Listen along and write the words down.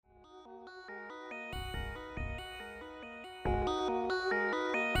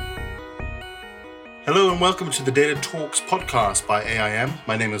Hello and welcome to the Data Talks podcast by AIM.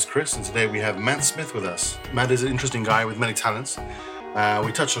 My name is Chris and today we have Matt Smith with us. Matt is an interesting guy with many talents.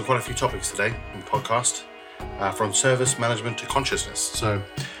 We touched on quite a few topics today in the podcast, from service management to consciousness. So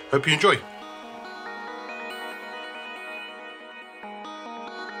hope you enjoy.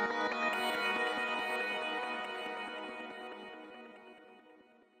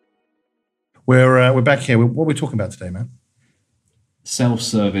 We're back here. What are we talking about today, Matt?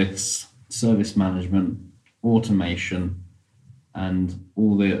 Self-service, service management, automation, and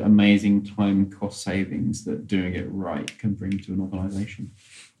all the amazing time cost savings that doing it right can bring to an organization.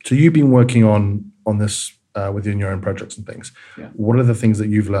 So you've been working on this within your own projects and things. Yeah. What are the things that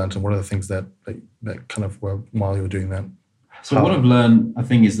you've learned and what are the things that kind of were while you were doing that? So what I've learned, I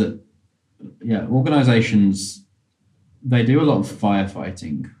think, is that, organizations, they do a lot of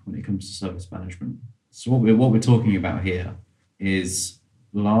firefighting when it comes to service management. So what we're talking about here is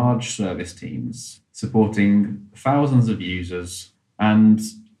large service teams supporting thousands of users, and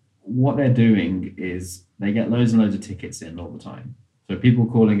what they're doing is they get loads and loads of tickets in all the time. So people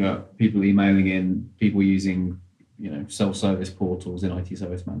calling up, people emailing in, people using self-service portals in IT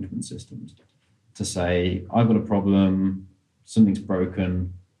service management systems to say, I've got a problem, something's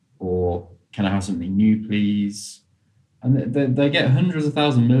broken, or can I have something new, please? And they get hundreds of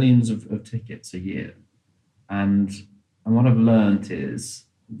thousands, millions of tickets a year. And what I've learned is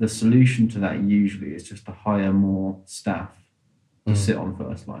the solution to that usually is just to hire more staff to sit on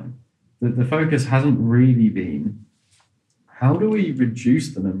first line. The focus hasn't really been, how do we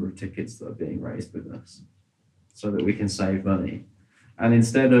reduce the number of tickets that are being raised with us so that we can save money? And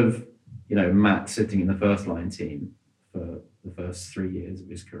instead of, Matt sitting in the first line team for the first 3 years of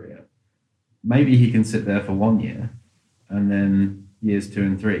his career, maybe he can sit there for 1 year, and then years 2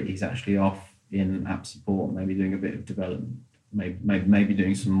 and 3, he's actually off in app support, maybe doing a bit of development, maybe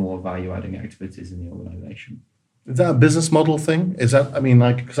doing some more value-adding activities in the organization. Is that a business model thing? Is that,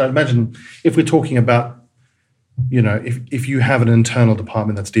 because I imagine if we're talking about, if you have an internal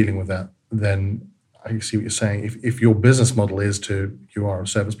department that's dealing with that, then I see what you're saying. If your business model is you are a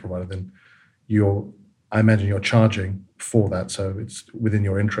service provider, then I imagine you're charging for that. So it's within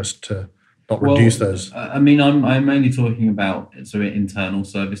your interest to not reduce those. I'm mainly talking about internal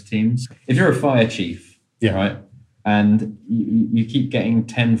service teams. If you're a fire chief, right, and you keep getting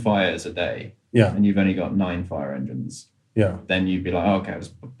 10 fires a day, and you've only got 9 fire engines, then you'd be like, okay, let's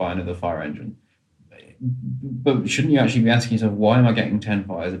buy another fire engine. But shouldn't you actually be asking yourself, why am I getting 10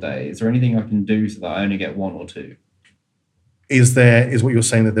 fires a day? Is there anything I can do so that I only get 1 or 2? Is what you're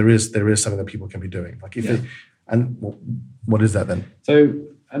saying that there is something that people can be doing? Like what is that then? So,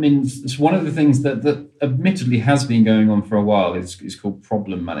 it's one of the things that admittedly has been going on for a while is called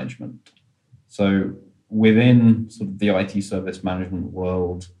problem management. So within sort of the IT service management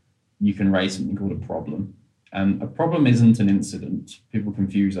world, you can raise something called a problem. And a problem isn't an incident. People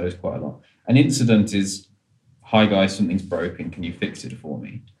confuse those quite a lot. An incident is, hi guys, something's broken, can you fix it for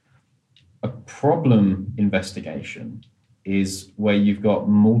me? A problem investigation is where you've got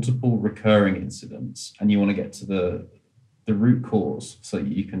multiple recurring incidents and you want to get to the root cause so that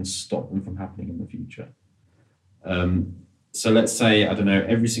you can stop them from happening in the future. So let's say,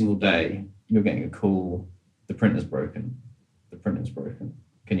 every single day you're getting a call, the printer's broken.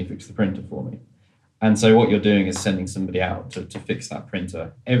 Can you fix the printer for me? And so what you're doing is sending somebody out to fix that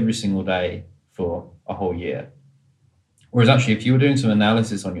printer every single day for a whole year. Whereas actually, if you were doing some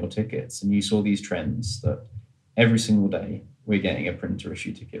analysis on your tickets and you saw these trends that every single day we're getting a printer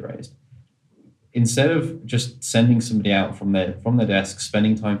issue ticket raised, instead of just sending somebody out from their desk,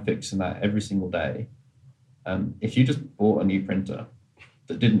 spending time fixing that every single day, if you just bought a new printer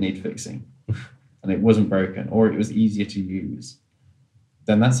that didn't need fixing and it wasn't broken or it was easier to use,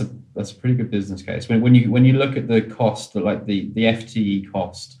 then that's a pretty good business case. When you look at the cost, the FTE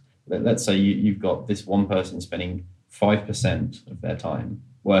cost, let's say you've got this one person spending 5% of their time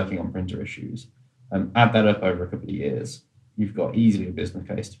working on printer issues, add that up over a couple of years, you've got easily a business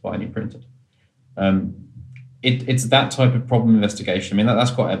case to buy a new printer. It's that type of problem investigation.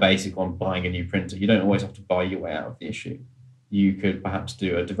 That's quite a basic one, buying a new printer. You don't always have to buy your way out of the issue. You could perhaps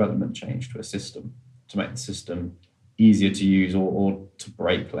do a development change to a system to make the system easier to use or to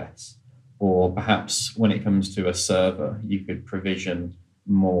break less. Or perhaps when it comes to a server, you could provision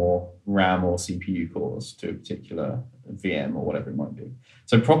more RAM or CPU cores to a particular VM or whatever it might be.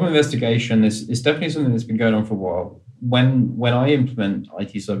 So problem investigation is definitely something that's been going on for a while. When I implement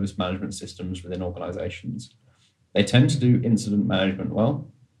IT service management systems within organizations, they tend to do incident management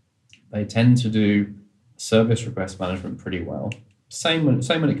well. They tend to do service request management pretty well. Same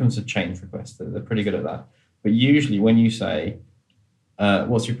when it comes to change requests, they're pretty good at that. But usually when you say,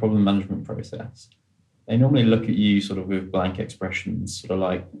 what's your problem management process? they normally look at you sort of with blank expressions, sort of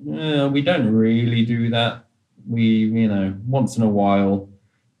like, we don't really do that. Once in a while,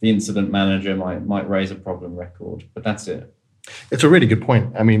 the incident manager might raise a problem record, but that's it. It's a really good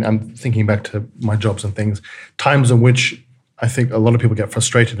point. I mean, I'm thinking back to my jobs and things, times in which I think a lot of people get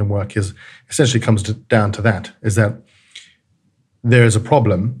frustrated in work is essentially comes down to that, is that there is a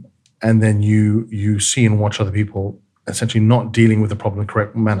problem and then you see and watch other people essentially not dealing with the problem in the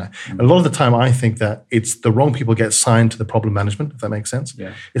correct manner. Mm-hmm. A lot of the time, I think that it's the wrong people get assigned to the problem management, if that makes sense.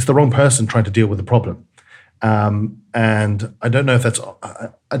 Yeah. It's the wrong person trying to deal with the problem. And I don't know if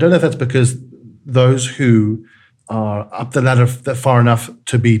that's because those who are up the ladder far enough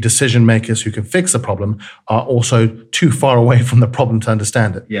to be decision makers who can fix the problem are also too far away from the problem to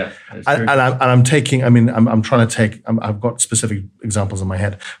understand it. Yeah, I'm trying to take. I've got specific examples in my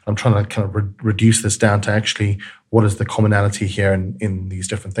head. I'm trying to kind of reduce this down to actually what is the commonality here in these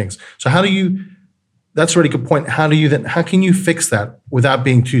different things. So how do you? That's a really good point. How can you fix that without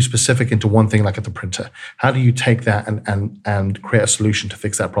being too specific into one thing like at the printer? How do you take that and create a solution to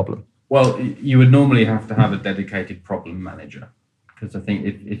fix that problem? Well, you would normally have to have a dedicated problem manager, because I think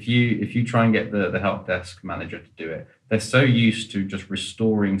if you try and get the help desk manager to do it, they're so used to just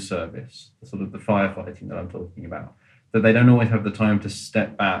restoring service, sort of the firefighting that I'm talking about, that they don't always have the time to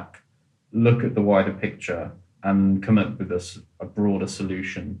step back, look at the wider picture, and come up with a broader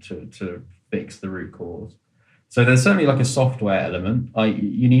solution to fix the root cause. So there's certainly like a software element.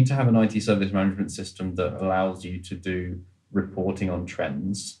 You need to have an IT service management system that allows you to do reporting on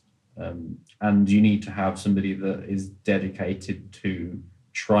trends. And you need to have somebody that is dedicated to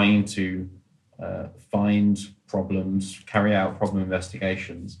trying to find problems, carry out problem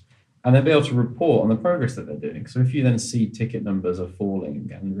investigations, and they'll be able to report on the progress that they're doing. So if you then see ticket numbers are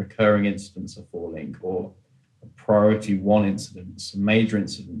falling and recurring incidents are falling, or priority one incidents, major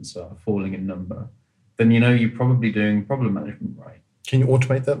incidents are falling in number, then you're probably doing problem management right. Can you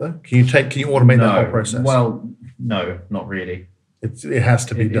automate that though? Can you automate that whole process? Well, no, not really. It has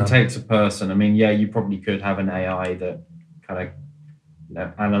to be done. It takes a person. I mean, yeah, you probably could have an AI that kind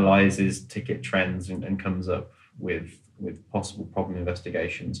of analyzes ticket trends and comes up with possible problem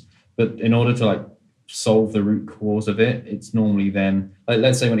investigations. But in order to solve the root cause of it, it's normally then,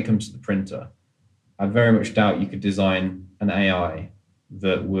 let's say when it comes to the printer, I very much doubt you could design an AI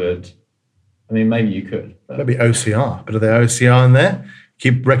that would, I mean, maybe you could. Maybe OCR, but are there OCR in there?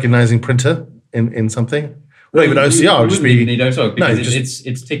 Keep recognizing printer in something? Not even OCR, just be. You need OCR because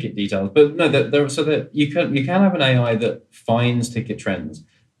it's ticket details. But no, that you can have an AI that finds ticket trends,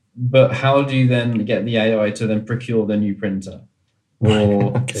 but how do you then get the AI to then procure the new printer,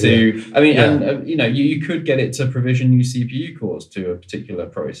 or you could get it to provision new CPU cores to a particular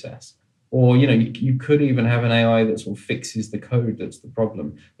process, or you could even have an AI that sort of fixes the code that's the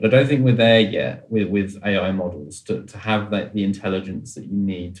problem. But I don't think we're there yet with AI models to have the intelligence that you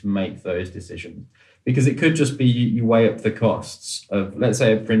need to make those decisions. Because it could just be you weigh up the costs of, let's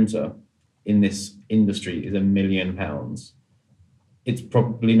say, a printer in this industry is £1 million. It's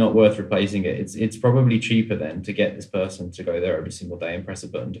probably not worth replacing it. It's probably cheaper then to get this person to go there every single day and press a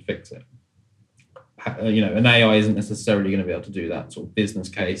button to fix it. An AI isn't necessarily going to be able to do that sort of business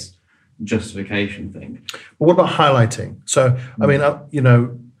case justification thing. But what about highlighting? So, I mean,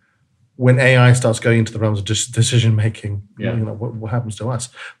 when AI starts going into the realms of decision making, what happens to us?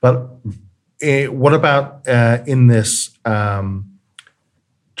 But what about in this,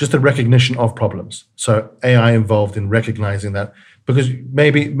 just the recognition of problems? So AI involved in recognizing that, because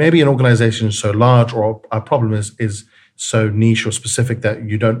maybe an organization is so large, or a problem is so niche or specific that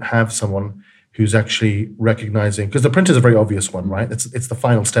you don't have someone who's actually recognizing, because the printer is a very obvious one, right? It's the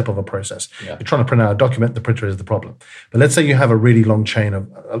final step of a process. Yeah. You're trying to print out a document, the printer is the problem. But let's say you have a really long chain of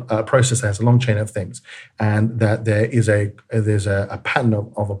a process that has a long chain of things, and that there's a pattern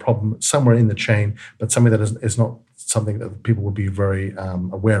of a problem somewhere in the chain, but something that is not something that people would be very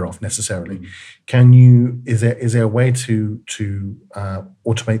aware of necessarily. Mm-hmm. Is there a way to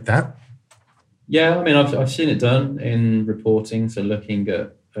automate that? Yeah, I mean, I've seen it done in reporting, so looking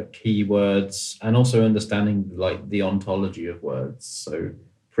at keywords and also understanding the ontology of words. So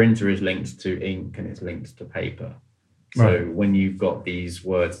printer is linked to ink and it's linked to paper. So right. When you've got these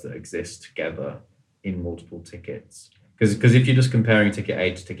words that exist together in multiple tickets, because if you're just comparing ticket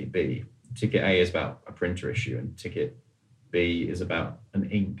A to ticket B, ticket A is about a printer issue and ticket B is about an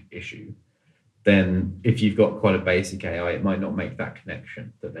ink issue, then if you've got quite a basic AI, it might not make that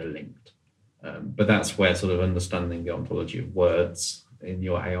connection that they're linked. But that's where sort of understanding the ontology of words in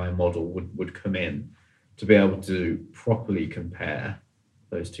your AI model would come in, to be able to properly compare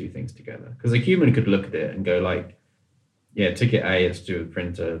those two things together. Because a human could look at it and go yeah, ticket A is to do with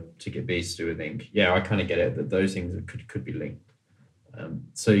printer, ticket B is to do with ink. Yeah, I kind of get it that those things could be linked.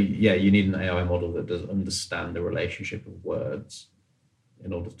 So yeah, you need an AI model that does understand the relationship of words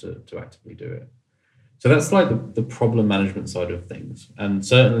in order to actively do it. So that's like the problem management side of things. And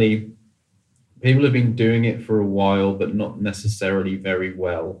certainly people have been doing it for a while, but not necessarily very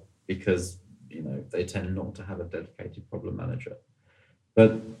well because, they tend not to have a dedicated problem manager.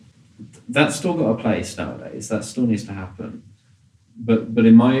 But that's still got a place nowadays. That still needs to happen. But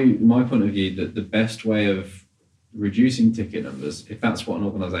in my point of view, the best way of reducing ticket numbers, if that's what an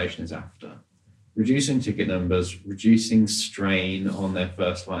organization is after, reducing ticket numbers, reducing strain on their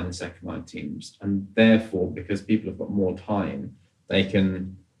first line and second line teams, and therefore, because people have got more time, they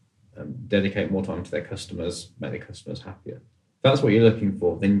can dedicate more time to their customers, make their customers happier. If that's what you're looking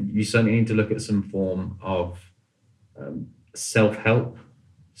for, then you certainly need to look at some form of self-help,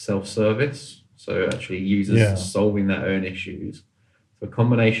 self-service. So actually users solving their own issues. So a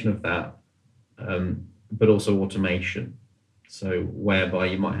combination of that, but also automation. So whereby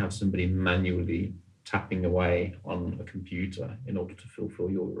you might have somebody manually tapping away on a computer in order to fulfill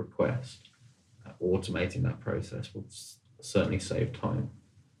your request. Automating that process will certainly save time.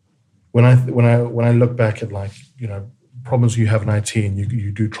 When I look back at problems you have in IT and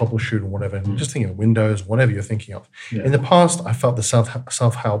you do troubleshoot or whatever, and just thinking of Windows, whatever you're thinking of. Yeah. In the past, I felt the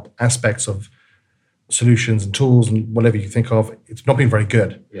self-help aspects of solutions and tools and whatever you think of, it's not been very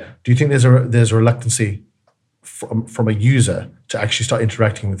good. Yeah. Do you think there's a reluctancy from a user to actually start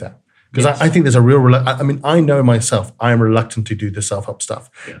interacting with that? Because I think there's a real, I know myself, I am reluctant to do the self-help stuff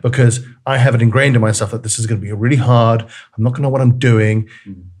because I have it ingrained in myself that this is going to be really hard. I'm not going to know what I'm doing.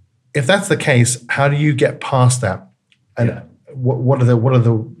 Mm-hmm. If that's the case, how do you get past that? And what are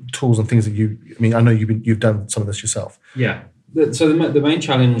the tools and things that I know you've done some of this yourself. Yeah. So the main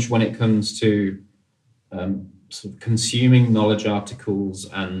challenge when it comes to sort of consuming knowledge articles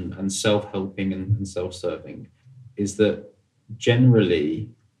and self-helping and self-serving is that generally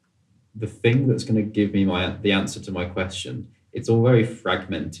the thing that's going to give me the answer to my question, it's all very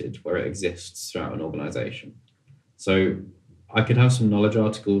fragmented where it exists throughout an organization. So I could have some knowledge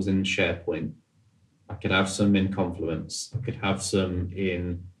articles in SharePoint. I could have some in Confluence. I could have some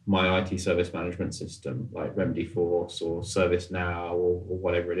in my IT service management system like Remedyforce or ServiceNow or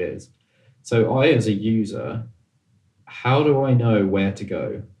whatever it is. So I, as a user, how do I know where to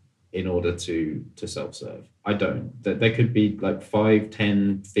go in order to self-serve? I don't. There could be like 5,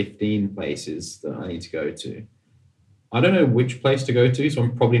 10, 15 places that I need to go to. I don't know which place to go to, so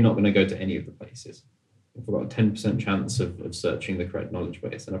I'm probably not going to go to any of the places. If I've got a 10% chance of searching the correct knowledge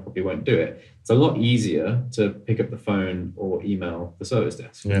base, then I probably won't do it. It's a lot easier to pick up the phone or email the service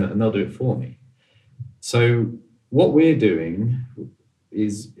desk, and they'll do it for me. So what we're doing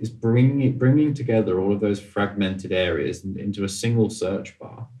is bringing together all of those fragmented areas into a single search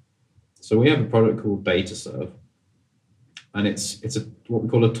bar. So we have a product called DataServe, and it's what we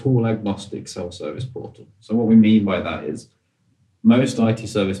call a tool agnostic self-service portal. So what we mean by that is most IT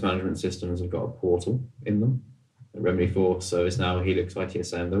service management systems have got a portal in them. Remedyforce, ServiceNow, Helix,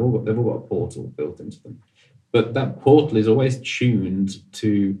 ITSM, they've all got a portal built into them. But that portal is always tuned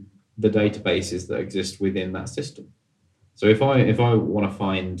to the databases that exist within that system. So if I want to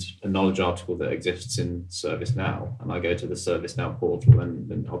find a knowledge article that exists in ServiceNow and I go to the ServiceNow portal,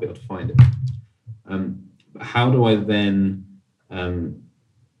 then I'll be able to find it. How do I then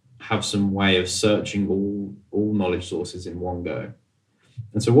have some way of searching all knowledge sources in one go?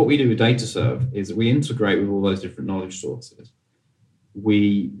 And so what we do with DataServe is we integrate with all those different knowledge sources.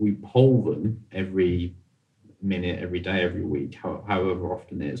 We poll them every minute, every day, every week, however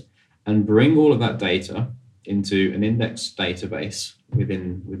often it is, and bring all of that data into an indexed database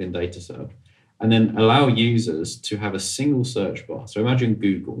within DataServe, and then allow users to have a single search bar. So imagine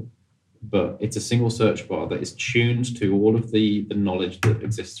Google, but it's a single search bar that is tuned to all of the knowledge that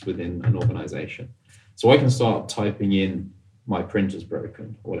exists within an organization. So I can start typing in my printer's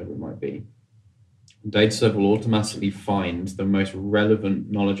broken, or whatever it might be. DataServe will automatically find the most relevant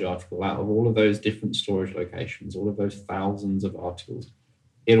knowledge article out of all of those different storage locations, all of those thousands of articles.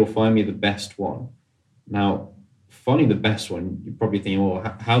 It'll find me the best one. Now, finding the best one, you're probably thinking,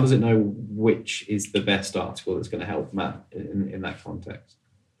 well, how does it know which is the best article that's going to help Matt in that context?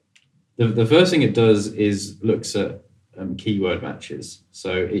 The first thing it does is looks at keyword matches.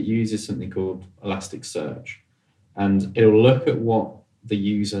 So it uses something called Elasticsearch, and it'll look at what the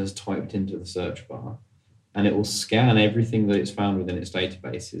user has typed into the search bar, and it will scan everything that it's found within its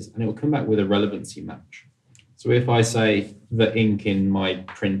databases, and it will come back with a relevancy match. So if I say the ink in my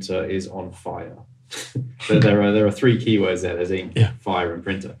printer is on fire, so there are 3 keywords there. There's ink, fire, and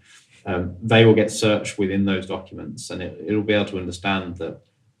printer. they will get searched within those documents, and it'll be able to understand that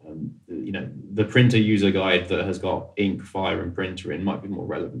the printer user guide that has got ink, fire, and printer in might be more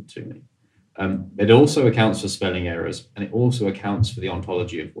relevant to me. It also accounts for spelling errors, and it also accounts for the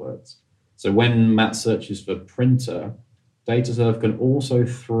ontology of words. So when Matt searches for printer, Dataserve can also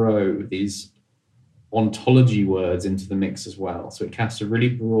throw these ontology words into the mix as well. So it casts a really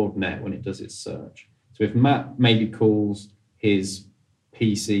broad net when it does its search. So if Matt maybe calls his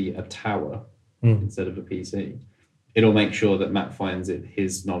PC a tower instead of a PC, it'll make sure that Matt finds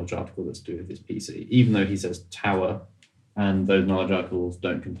his knowledge article that's to do with his PC, even though he says tower, and those knowledge articles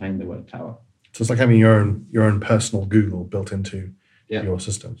don't contain the word tower. So it's like having your own personal Google built into your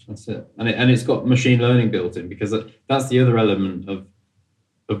systems. That's it. And it's got machine learning built in, because that's the other element of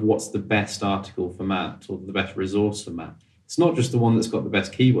what's the best article for Matt, or the best resource for Matt. It's not just the one that's got the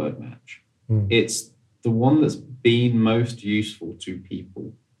best keyword match. It's the one that's been most useful to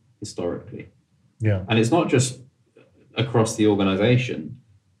people historically. Yeah. And it's not just across the organization.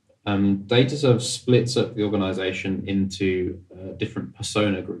 Dataserve splits up the organization into different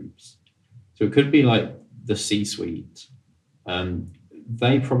persona groups. So it could be like the C-suite.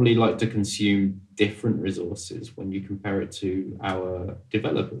 They probably like to consume different resources when you compare it to our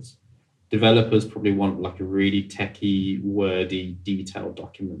developers. Developers probably want like a really techie, wordy, detailed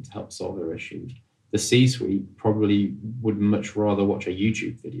document to help solve their issues. The C-suite probably would much rather watch a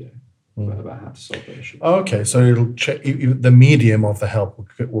YouTube video about how to solve their issue. Okay, so it'll the medium of the help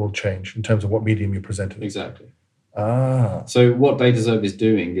will change in terms of what medium you present it. Exactly. So what Dataserve is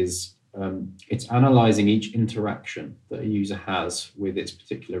doing is it's analyzing each interaction that a user has with its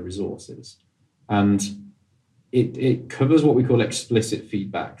particular resources, and it covers what we call explicit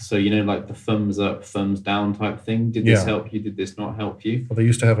feedback. So like the thumbs up, thumbs down type thing. Did this help you? Did this not help you? Well, they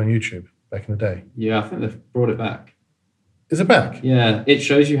used to have on YouTube back in the day. Yeah, I think they've brought it back. Is it back? Yeah, it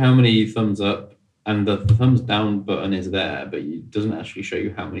shows you how many thumbs up, and the thumbs down button is there, but it doesn't actually show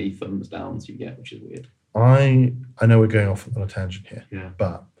you how many thumbs downs you get, which is weird. I know we're going off on a tangent here,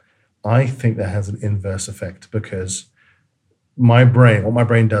 but I think that has an inverse effect, because what my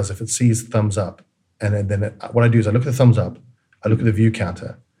brain does, if it sees thumbs up, and then what I do is I look at the thumbs up, I look at the view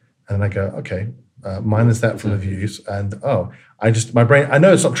counter, and then I go, okay, minus that from the views, and my brain, I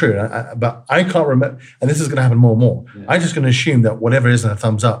know it's not true, but I can't remember, and this is going to happen more and more. Yeah. I'm just going to assume that whatever is in a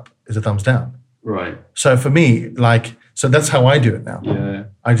thumbs up is a thumbs down. Right. So for me, so that's how I do it now. Yeah.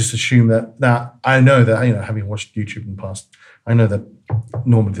 I just assume that. Now I know that having watched YouTube in the past, I know that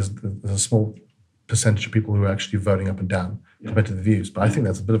normally there's a small percentage of people who are actually voting up and down compared to the views, but I think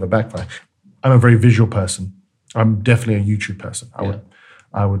that's a bit of a backfire. I'm a very visual person. I'm definitely a YouTube person.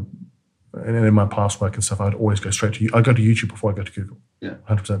 I would, and in my past work and stuff, I'd always go straight to. I go to YouTube before I go to Google. 100%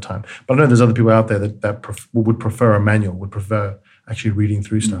 of the time. But I know there's other people out there that would prefer a manual, would prefer actually reading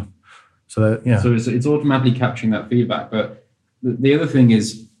through stuff. So So it's automatically capturing that feedback. But the other thing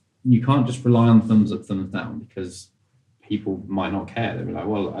is, you can't just rely on thumbs up, thumbs down, because people might not care. They'll be like,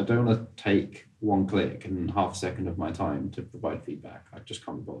 well, I don't want to take one click and half a second of my time to provide feedback. I just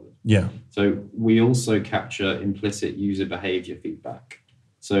can't be bothered. Yeah. So we also capture implicit user behavior feedback.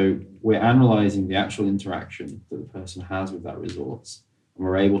 So we're analyzing the actual interaction that the person has with that resource, and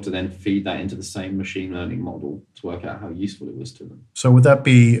we're able to then feed that into the same machine learning model to work out how useful it was to them. So would that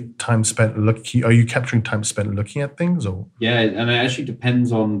be time spent looking? Are you capturing time spent looking at things, or? Yeah, and it actually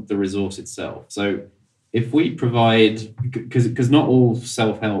depends on the resource itself. So if we provide, because not all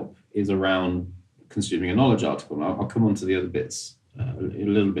self-help is around consuming a knowledge article, and I'll come on to the other bits a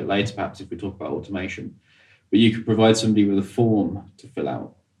little bit later, perhaps, if we talk about automation. But you could provide somebody with a form to fill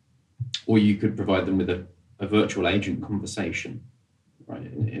out, or you could provide them with a virtual agent conversation, right,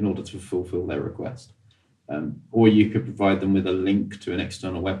 in order to fulfill their request. Or you could provide them with a link to an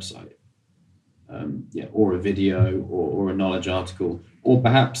external website, or a video, or a knowledge article, or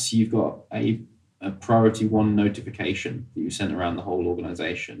perhaps you've got a priority one notification that you sent around the whole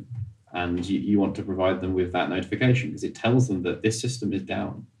organization, and you want to provide them with that notification because it tells them that this system is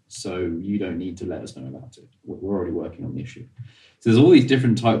down, so you don't need to let us know about it. We're already working on the issue. So there's all these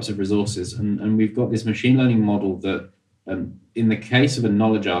different types of resources, and we've got this machine learning model that, in the case of a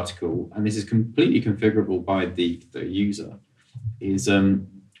knowledge article, and this is completely configurable by the user, is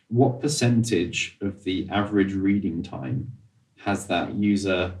what percentage of the average reading time has that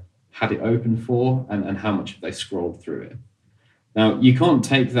user had it open for, and how much have they scrolled through it. Now, you can't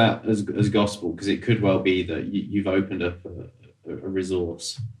take that as gospel, because it could well be that you've opened up a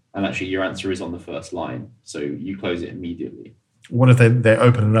resource and actually your answer is on the first line, so you close it immediately. What if they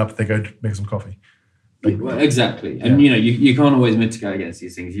open it up, they go to make some coffee? Well, exactly. And you can't always mitigate against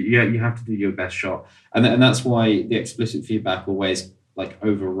these things. You have to do your best shot, and that's why the explicit feedback always like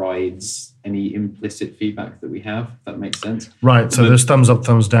overrides any implicit feedback that we have, if that makes sense. Right. So this thumbs up,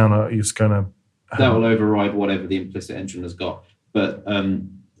 thumbs down is going to... That will override whatever the implicit engine has got. But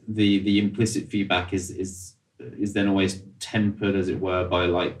the implicit feedback is then always tempered, as it were, by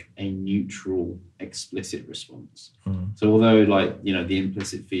like a neutral explicit response. So although the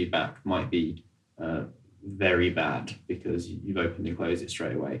implicit feedback might be very bad because you've opened and closed it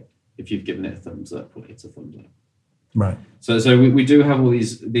straight away, if you've given it a thumbs up, well, it's a thumbs up. Right. So we do have all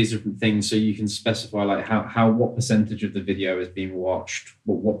these different things. So you can specify like what percentage of the video is being watched,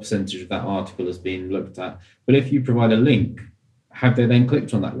 what percentage of that article is being looked at. But if you provide a link, have they then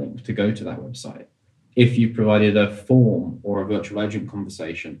clicked on that link to go to that website? If you provided a form or a virtual agent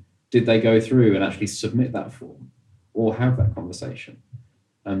conversation, did they go through and actually submit that form or have that conversation?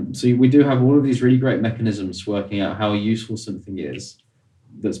 So we do have all of these really great mechanisms working out how useful something is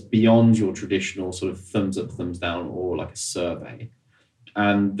that's beyond your traditional sort of thumbs up, thumbs down, or like a survey.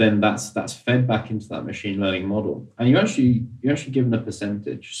 And then that's fed back into that machine learning model. And you're actually given a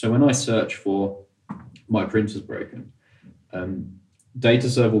percentage. So when I search for my printer's broken,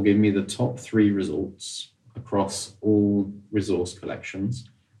 DataServe will give me the top 3 results across all resource collections,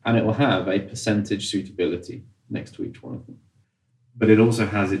 and it will have a percentage suitability next to each one of them. But it also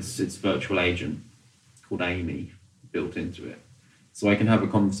has its virtual agent called Amy built into it. So I can have a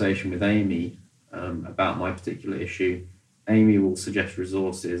conversation with Amy about my particular issue. Amy will suggest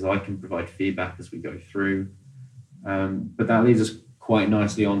resources. I can provide feedback as we go through. But that leads us quite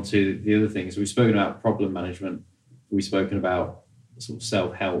nicely onto the other things. We've spoken about problem management. We've spoken about sort of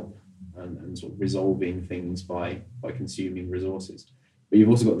self-help and sort of resolving things by consuming resources. But you've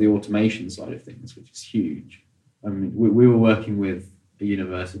also got the automation side of things, which is huge. I mean, we were working with a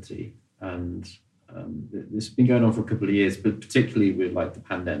university, and this has been going on for a couple of years, but particularly with like the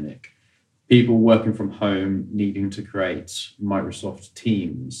pandemic, people working from home needing to create Microsoft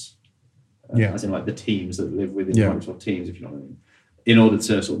Teams, as in like the teams that live within Microsoft Teams, if you know what I mean, in order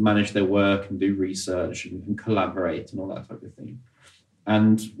to sort of manage their work and do research and collaborate and all that type of thing.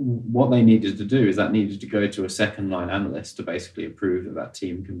 And what they needed to do is that needed to go to a second line analyst to basically approve that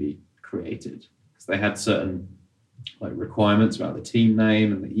team can be created, because they had certain like requirements about the team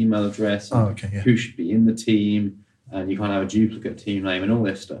name and the email address, who should be in the team, and you can't have a duplicate team name and all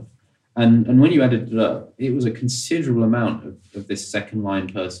this stuff. And when you added it up, it was a considerable amount of this second line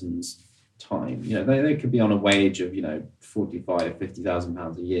person's time. You know, they could be on a wage of,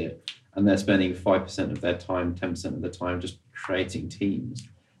 £45,000-50,000 a year, and they're spending 5% of their time, 10% of their time just creating teams.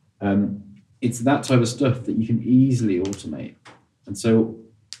 It's that type of stuff that you can easily automate. And so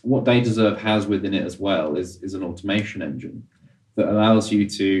what DataServe has within it as well is an automation engine that allows you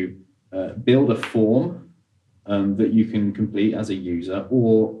to build a form that you can complete as a user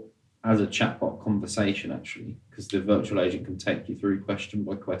or as a chatbot conversation, actually, because the virtual agent can take you through question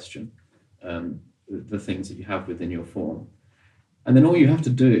by question the things that you have within your form. And then all you have to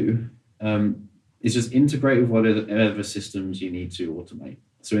do is just integrate with whatever systems you need to automate.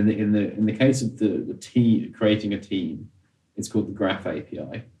 So in the case of the team, creating a team, it's called the Graph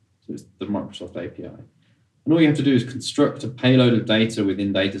API. So it's the Microsoft API. And all you have to do is construct a payload of data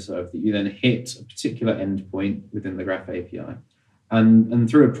within DataServe that you then hit a particular endpoint within the Graph API. And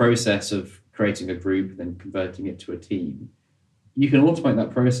through a process of creating a group and then converting it to a team, you can automate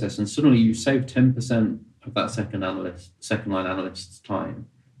that process, and suddenly you save 10% of that second line analyst's time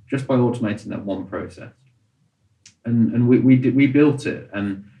just by automating that one process. And we built it,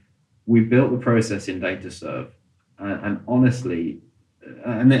 and we built the process in DataServe. And honestly,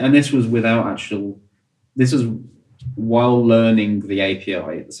 and this was this was while learning the API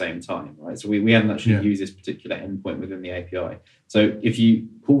at the same time, right? So we hadn't actually used this particular endpoint within the API. So if you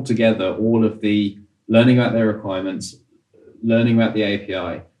pull together all of the learning about their requirements, learning about the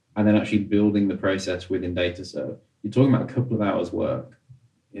API, and then actually building the process within DataServe, you're talking about a couple of hours work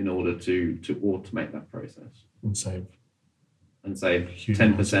in order to automate that process. And save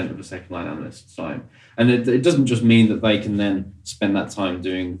 10% of the second line analyst's time. And it doesn't just mean that they can then spend that time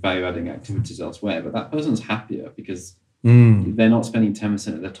doing value-adding activities elsewhere, but that person's happier because they're not spending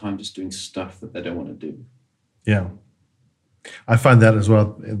 10% of their time just doing stuff that they don't want to do. Yeah. I find that as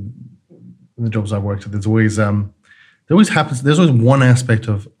well in the jobs I've worked at. There's always one aspect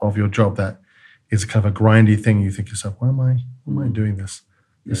of your job that is kind of a grindy thing. You think to yourself, why am I doing this?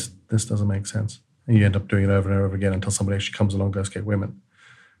 This doesn't make sense. And you end up doing it over and over again until somebody actually comes along and goes, okay, women,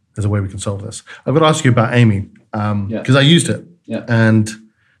 there's a way we can solve this. I've got to ask you about Amy, because I used it. Yeah. And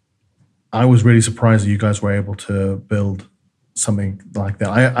I was really surprised that you guys were able to build something like that.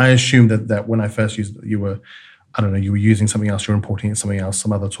 I assumed that when I first used it, you were using something else, you were importing it something else,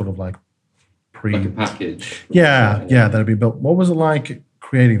 some other sort of like like a package. Yeah, that'd be built. What was it like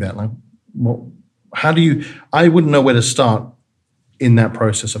creating that? Like, how do you? I wouldn't know where to start in that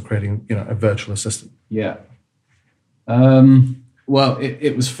process of creating, a virtual assistant. Yeah. Well,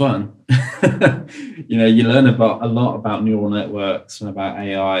 it was fun. You learn a lot about neural networks and about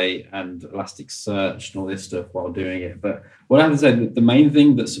AI and Elasticsearch and all this stuff while doing it. But what I have to say, the main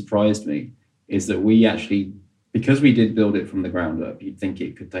thing that surprised me is that we actually, because we did build it from the ground up, you'd think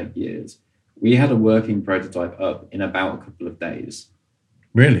it could take years. We had a working prototype up in about a couple of days.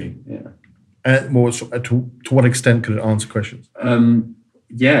 Really? Yeah. And to what extent could it answer questions? In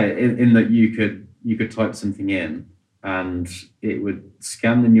that you could type something in and it would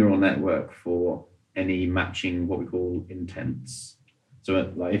scan the neural network for any matching what we call intents.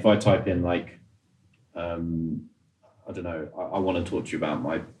 So like if I type in like, I don't know, I want to talk to you about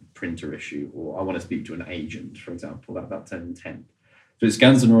my printer issue, or I want to speak to an agent, for example, that's an intent. So it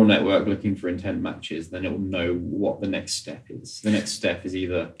scans the neural network looking for intent matches, then it will know what the next step is. The next step is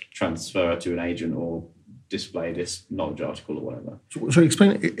either transfer to an agent or display this knowledge article or whatever. So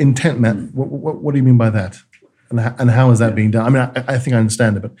explain intent, Matt. What do you mean by that? And how is that being done? I mean, I think I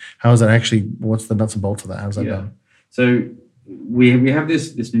understand it, but how is that actually, what's the nuts and bolts of that? How's that done? So we have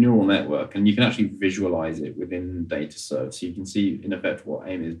this neural network, and you can actually visualize it within DataServe. So you can see, in effect, what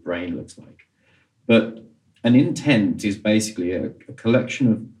Amy's brain looks like. But an intent is basically a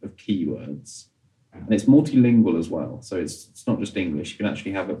collection of keywords, and it's multilingual as well. So it's not just English. You can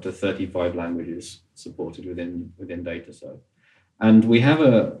actually have up to 35 languages supported within DataServe. And we have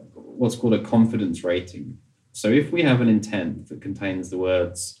what's called a confidence rating. So if we have an intent that contains the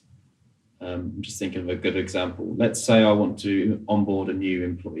words, I'm just thinking of a good example. Let's say I want to onboard a new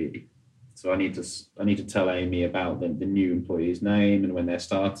employee. So I need to tell Amy about the new employee's name and when they're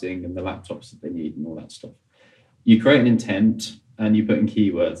starting and the laptops that they need and all that stuff. You create an intent and you put in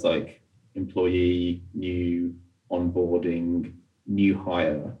keywords like employee, new, onboarding, new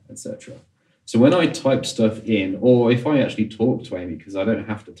hire, etc. So when I type stuff in, or if I actually talk to Amy, because I don't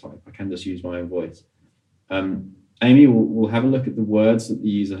have to type, I can just use my own voice. Amy will have a look at the words that the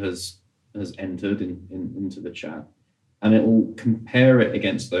user has entered into the chat, and it will compare it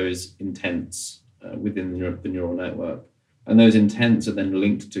against those intents within the neural network. And those intents are then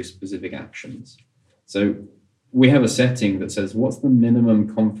linked to specific actions. So we have a setting that says, what's the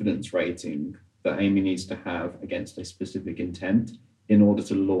minimum confidence rating that Amy needs to have against a specific intent in order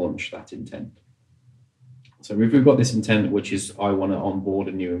to launch that intent? So if we've got this intent, which is, I want to onboard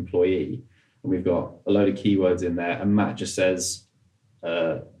a new employee, and we've got a load of keywords in there, and Matt just says,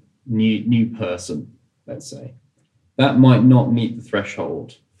 new person, let's say, that might not meet the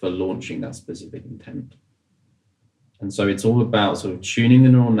threshold for launching that specific intent. And so it's all about sort of tuning the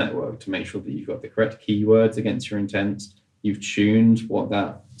neural network to make sure that you've got the correct keywords against your intents. You've tuned what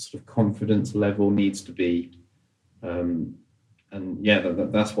that sort of confidence level needs to be.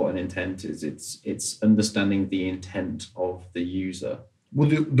 That's what an intent is. It's understanding the intent of the user.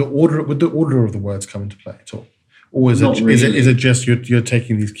 Would the order of the words come into play at all? Or is it just you're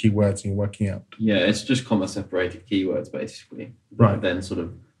taking these keywords and you're working out? Yeah, it's just comma separated keywords basically. Right. Then sort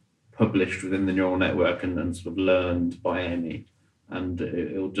of published within the neural network and sort of learned by Amy. And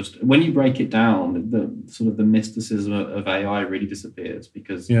it'll just, when you break it down, the mysticism of AI really disappears,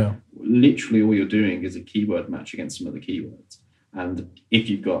 because literally all you're doing is a keyword match against some other keywords. And if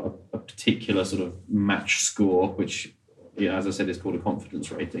you've got a particular sort of match score, which, as I said, is called a confidence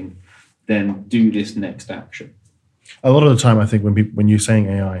rating, then do this next action. A lot of the time, I think when you're saying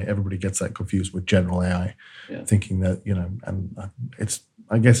AI, everybody gets that confused with general AI, thinking that, and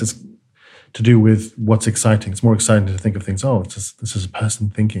I guess it's to do with what's exciting. It's more exciting to think of things, this is a person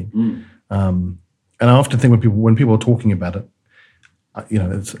thinking. And I often think when people are talking about it,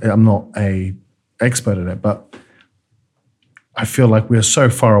 I'm not a expert at it, but I feel like we're so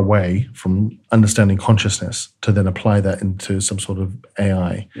far away from understanding consciousness to then apply that into some sort of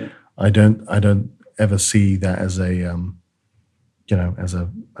AI. Yeah. I don't ever see that as a as a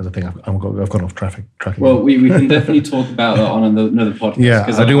thing. I've gone off tracking. Well, we can definitely talk about that on another podcast. Yeah,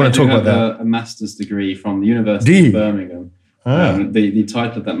 I do want to talk about that. A master's degree from the University of Birmingham. The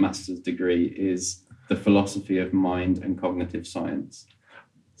title of that master's degree is The Philosophy of Mind and Cognitive Science.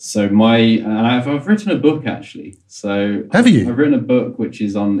 So I've written a book actually. So have you? I've written a book which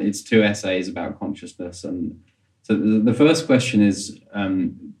is it's 2 essays about consciousness. And so the first question is,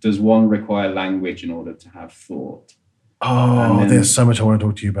 does one require language in order to have thought? Oh, there's so much I want to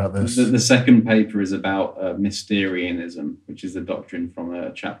talk to you about this. The second paper is about Mysterianism, which is a doctrine from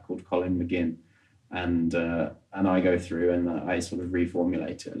a chap called Colin McGinn. And I go through and I sort of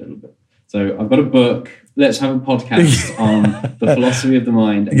reformulate it a little bit. So I've got a book. Let's have a podcast on the philosophy of the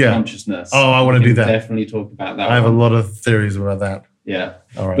mind and consciousness. Oh, I want to do that. Definitely talk about that. I have a lot of theories about that. Yeah.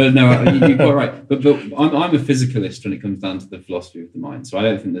 All right. But no, you're quite right. But I'm a physicalist when it comes down to the philosophy of the mind. So I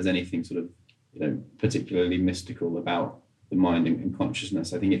don't think there's anything sort of, particularly mystical about the mind and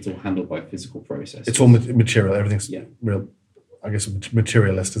consciousness. I think it's all handled by physical processes. It's all material. Everything's real. I guess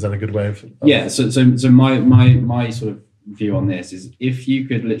materialist. Is that a good way of? Yeah. So my sort of view on this is, if you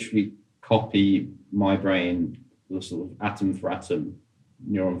could literally copy my brain, sort of atom for atom,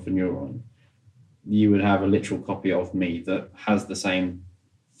 neuron for neuron, you would have a literal copy of me that has the same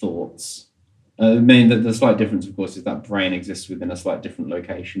thoughts. The slight difference, of course, is that brain exists within a slightly different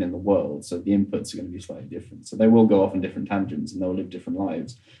location in the world, so the inputs are going to be slightly different. So they will go off on different tangents and they'll live different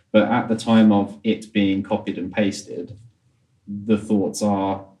lives. But at the time of it being copied and pasted, the thoughts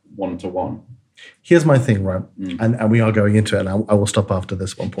are one-to-one. Here's my thing, right? And we are going into it, and I will stop after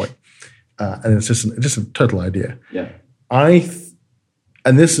this one point. And it's just a total idea. Yeah.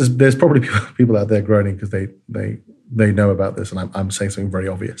 There's probably people out there groaning because they know about this, and I'm saying something very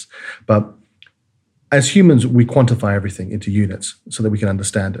obvious. But as humans, we quantify everything into units so that we can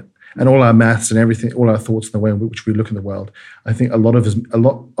understand it. And all our maths and everything, all our thoughts and the way in which we look in the world, I think a lot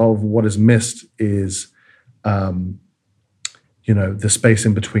of what is missed is the space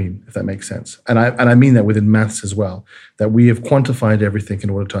in between, if that makes sense. And I mean that within maths as well, that we have quantified everything in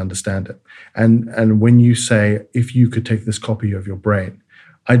order to understand it. And when you say, if you could take this copy of your brain,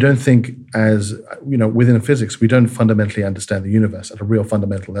 I don't think within physics, we don't fundamentally understand the universe at a real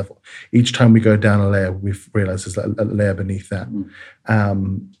fundamental level. Each time we go down a layer, we realize there's a layer beneath that.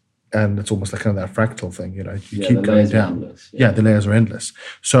 And it's almost like kind of that fractal thing, you keep going down. The layers are endless.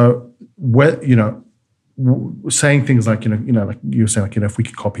 So saying things like, like you were saying, if we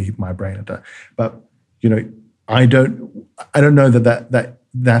could copy my brain, but I don't know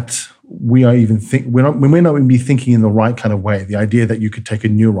that we are even we may not even be thinking in the right kind of way. The idea that you could take a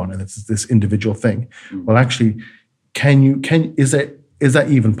neuron and it's this individual thing. Well, actually, is that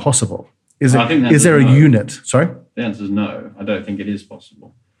even possible? Is there a unit? Sorry? The answer is no. I don't think it is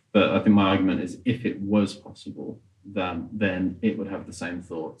possible. But I think my argument is, if it was possible, then it would have the same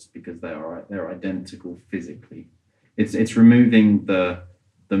thoughts, because they're identical physically. It's removing the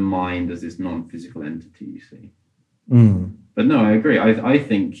mind as this non-physical entity, you see. But no, I agree. I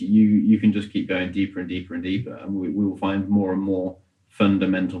think you can just keep going deeper and deeper and deeper, and we will find more and more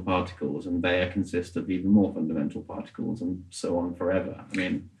fundamental particles, and they consist of even more fundamental particles, and so on forever.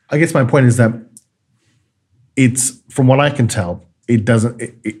 I guess my point is that it's, from what I can tell, it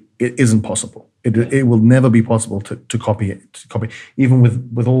isn't possible. It will never be possible to copy it. Even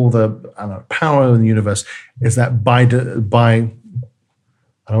with all the power in the universe, is that by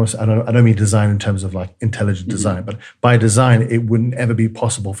I don't mean design in terms of like intelligent design, but by design, it wouldn't ever be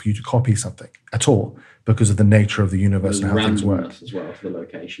possible for you to copy something at all, because of the nature of the universe and how things work. As well, for the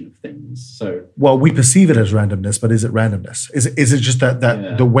location of things. So, well, we perceive it as randomness, but is it randomness? Is it just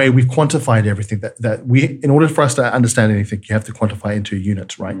that the way we've quantified everything, that we, in order for us to understand anything, you have to quantify into a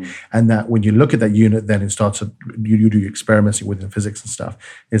unit, right? And that when you look at that unit, then it starts to, you do experiments within physics and stuff,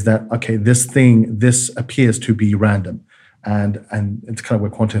 is that, okay, this appears to be random. And it's kind of where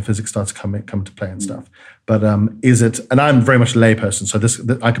quantum physics starts to come into play and stuff. But is it? And I'm very much a layperson, so this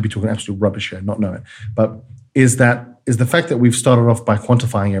I could be talking absolute rubbish here, not knowing. But is the fact that we've started off by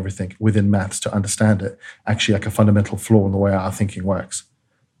quantifying everything within maths to understand it actually like a fundamental flaw in the way our thinking works?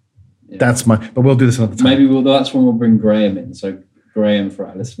 Yeah. But we'll do this another time. Maybe that's when we'll bring Graham in. So Graham, for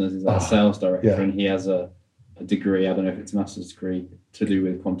our listeners, is our sales director, and he has a degree. I don't know if it's a master's degree to do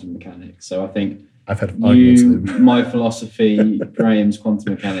with quantum mechanics. So I think. I've had arguments with him. My philosophy, Graham's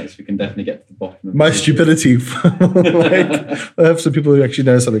quantum mechanics, we can definitely get to the bottom of my stupidity. I have some people who actually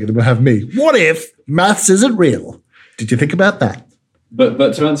know something, and will have me. What if maths isn't real? Did you think about that?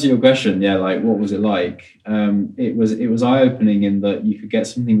 But to answer your question, what was it like? It was eye-opening in that you could get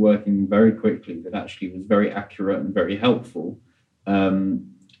something working very quickly that actually was very accurate and very helpful. It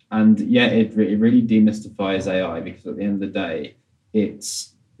really demystifies AI, because at the end of the day, it's,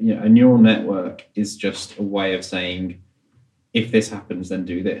 a neural network is just a way of saying, if this happens, then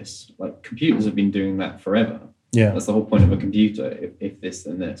do this. Like, computers have been doing that forever. Yeah. That's the whole point of a computer. If this,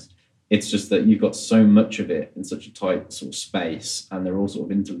 then this. It's just that you've got so much of it in such a tight sort of space, and they're all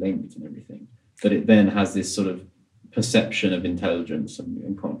sort of interlinked and everything, that it then has this sort of perception of intelligence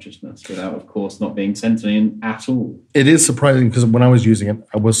and consciousness without, of course, not being sentient at all. It is surprising, because when I was using it,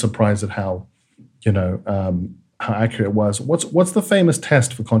 I was surprised at how, how accurate it was. What's the famous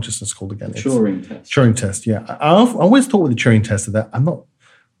test for consciousness called again? Turing test. Turing test, yeah. I always thought with the Turing test that I'm not,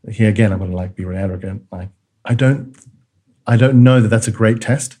 here again, I'm going to be really arrogant. I don't know that that's a great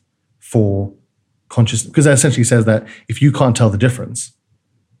test for consciousness, because that essentially says that if you can't tell the difference,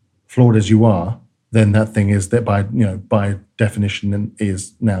 flawed as you are, then that thing is that by definition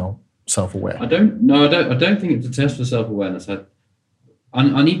is now self-aware. I don't think it's a test for self-awareness.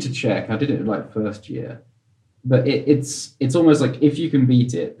 I need to check. I did it like first year, but it's almost like if you can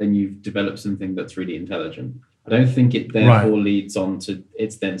beat it, then you've developed something that's really intelligent. I don't think it therefore leads on to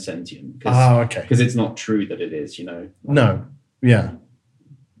it's then sentient. Because it's not true that it is. No. Yeah.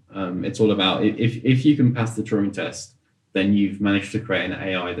 It's all about if you can pass the Turing test, then you've managed to create an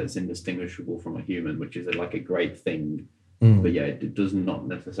AI that's indistinguishable from a human, which is like a great thing. But yeah, it does not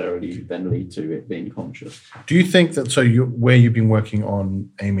necessarily then lead to it being conscious. Do you think that, where you've been working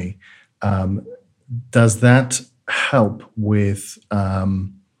on Amy, does that help with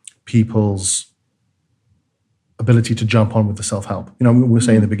people's ability to jump on with the self-help? We were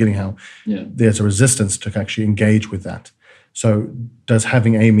saying in the beginning how there's a resistance to actually engage with that. So does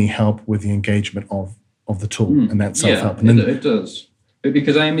having Amy help with the engagement of the tool and that self-help? Yeah, it does. But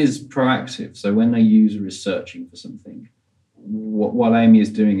because Amy is proactive, so when a user is searching for something, what Amy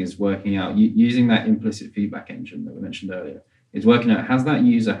is doing is working out, using that implicit feedback engine that we mentioned earlier, is working out, has that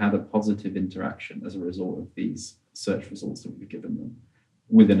user had a positive interaction as a result of these search results that we've given them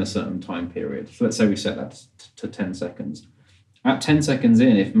within a certain time period? So let's say we set that to 10 seconds. At 10 seconds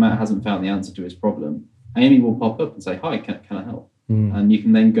in, if Matt hasn't found the answer to his problem, Amy will pop up and say, hi, can I help? And you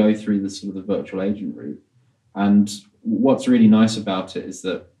can then go through the sort of the virtual agent route. And what's really nice about it is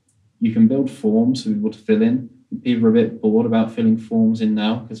that you can build forms for people to fill in. People are a bit bored about filling forms in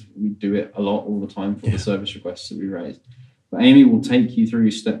now because we do it a lot all the time for the service requests that we raise. But Amy will take you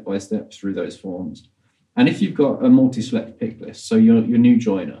through step by step through those forms. And if you've got a multi-select pick list, so your new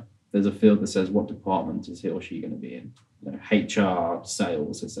joiner, there's a field that says what department is he or she going to be in, HR,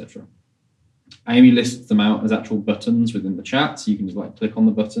 sales, etc. Amy lists them out as actual buttons within the chat, so you can just click on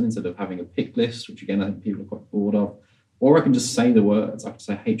the button instead of having a pick list, which again I think people are quite bored of. Or I can just say the words. I can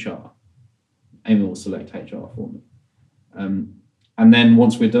say HR. Amy will select HR for me. And then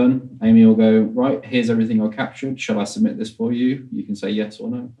once we're done, Amy will go, right, here's everything I captured. Shall I submit this for you? You can say yes or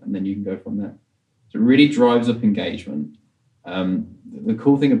no, and then you can go from there. So it really drives up engagement. The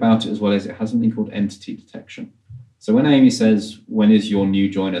cool thing about it as well is it has something called entity detection. So when Amy says, when is your new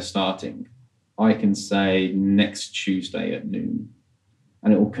joiner starting? I can say next Tuesday at noon.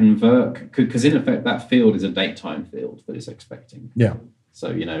 And it will convert, because in effect, that field is a date time field that it's expecting. Yeah.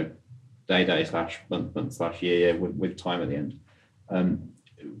 So, day / month / year with time at the end.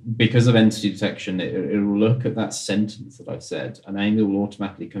 Because of entity detection, it will look at that sentence that I've said, and Amy will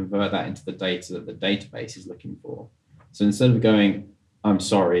automatically convert that into the data that the database is looking for. So instead of going, I'm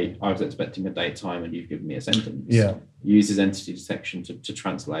sorry, I was expecting a date time and you've given me a sentence. Yeah. Uses entity detection to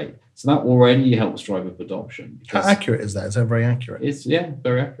translate. So that already helps drive up adoption. How accurate is that? Is that very accurate? It's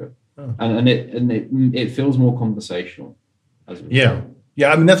very accurate. Oh. And it feels more conversational as a result. Yeah.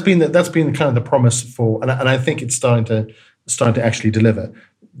 Yeah, I mean that's been kind of the promise for, and I think it's starting to actually deliver,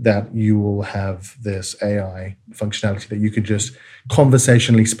 that you will have this AI functionality that you could just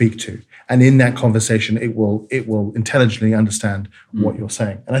conversationally speak to, and in that conversation it will intelligently understand what you're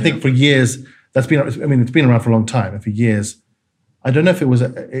saying. And I think for years it's been around for a long time, and for years I don't know if it was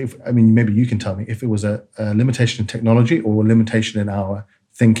maybe you can tell me if it was a limitation in technology or a limitation in our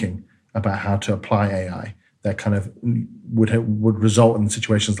thinking about how to apply AI that kind of would result in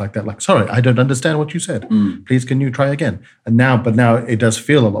situations like that. Like, sorry, I don't understand what you said. Please, can you try again? But now it does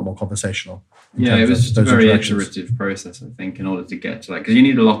feel a lot more conversational. Yeah, it was just a very iterative process, I think, in order to get to that, because you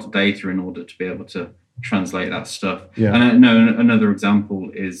need a lot of data in order to be able to translate that stuff. Yeah. And I know another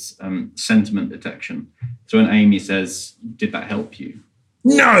example is sentiment detection. So when Amy says, "Did that help you?"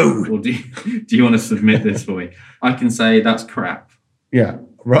 No. Or do you want to submit this for me? I can say that's crap. Yeah.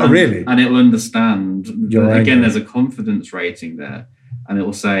 Right, really? And it'll understand. You're again, there's a confidence rating there. And it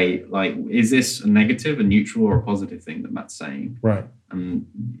will say, is this a negative, a neutral, or a positive thing that Matt's saying? Right. And,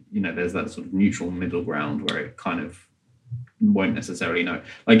 there's that sort of neutral middle ground where it kind of won't necessarily know.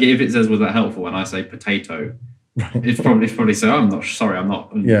 Like if it says, was that helpful? And I say potato, right. it's probably say, I'm not sure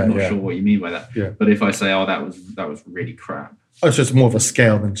what you mean by that. Yeah. But if I say, that was really crap. Oh, so it's more of a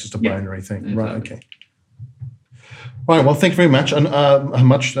scale than just a binary thing. Exactly. Right, okay. All right, well, thank you very much. And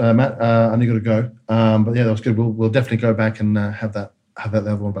Matt, I know you got to go. But yeah, that was good. We'll definitely go back and have that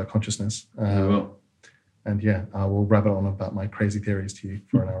level about consciousness. Will. And yeah, I will rabbit on about my crazy theories to you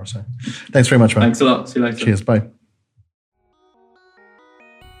for an hour or so. Thanks very much, Matt. Thanks a lot. See you later. Cheers. Bye.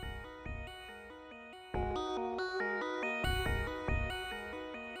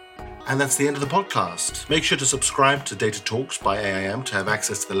 And that's the end of the podcast. Make sure to subscribe to Data Talks by AIM to have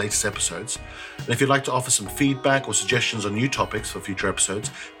access to the latest episodes. And if you'd like to offer some feedback or suggestions on new topics for future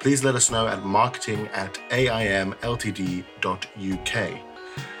episodes, please let us know at marketing@aimltd.uk.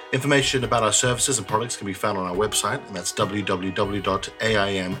 Information about our services and products can be found on our website, and that's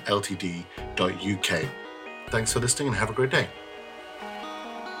www.aimltd.uk. Thanks for listening and have a great day.